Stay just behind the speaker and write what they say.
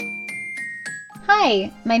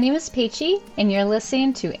Hi, my name is Peachy, and you're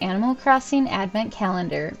listening to Animal Crossing Advent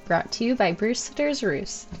Calendar, brought to you by Brewster's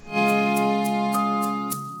Roost.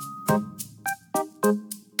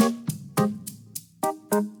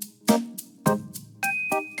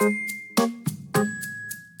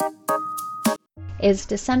 It's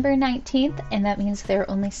December 19th, and that means there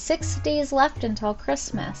are only 6 days left until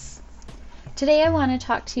Christmas. Today I want to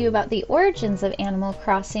talk to you about the origins of Animal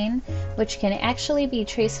Crossing, which can actually be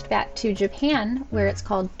traced back to Japan, where it's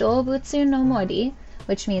called Doubutsu no Mori,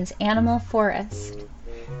 which means animal forest.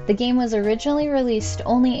 The game was originally released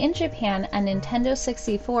only in Japan on Nintendo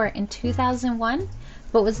 64 in 2001,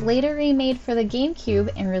 but was later remade for the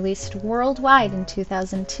GameCube and released worldwide in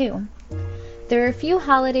 2002. There are a few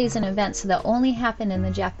holidays and events that only happen in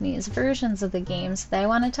the Japanese versions of the games that I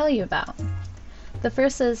want to tell you about. The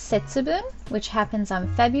first is Setsubun, which happens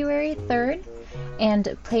on February 3rd,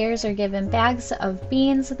 and players are given bags of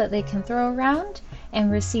beans that they can throw around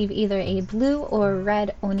and receive either a blue or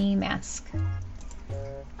red Oni mask.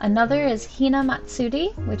 Another is Hina Matsuri,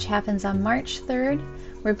 which happens on March 3rd,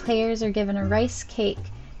 where players are given a rice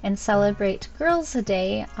cake and celebrate Girls'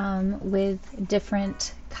 Day with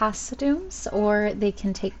different costumes, or they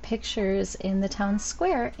can take pictures in the town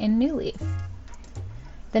square in New Leaf.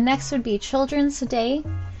 The next would be Children's Day,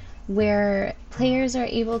 where players are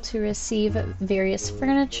able to receive various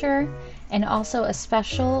furniture and also a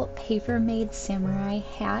special paper-made samurai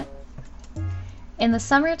hat. In the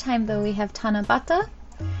summertime, though, we have Tanabata,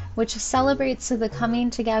 which celebrates the coming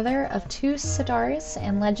together of two stars,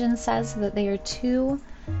 and legend says that they are two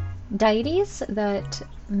deities that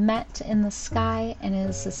met in the sky and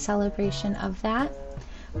is a celebration of that.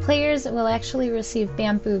 Players will actually receive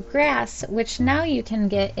bamboo grass, which now you can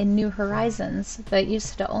get in New Horizons, but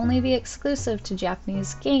used to only be exclusive to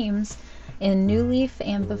Japanese games in New Leaf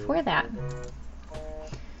and before that.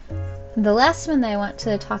 The last one that I want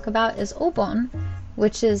to talk about is Obon,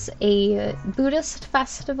 which is a Buddhist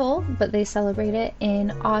festival, but they celebrate it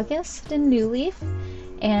in August in New Leaf,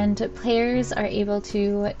 and players are able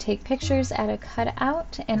to take pictures at a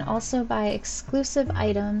cutout and also buy exclusive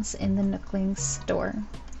items in the Nookling store.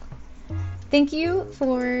 Thank you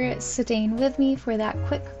for staying with me for that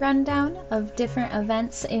quick rundown of different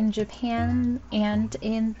events in Japan and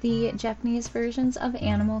in the Japanese versions of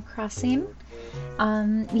Animal Crossing.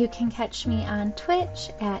 You can catch me on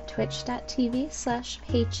Twitch at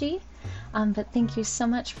twitch.tv/Peachy. But thank you so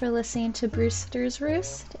much for listening to Brewster's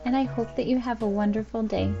Roost, and I hope that you have a wonderful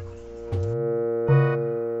day.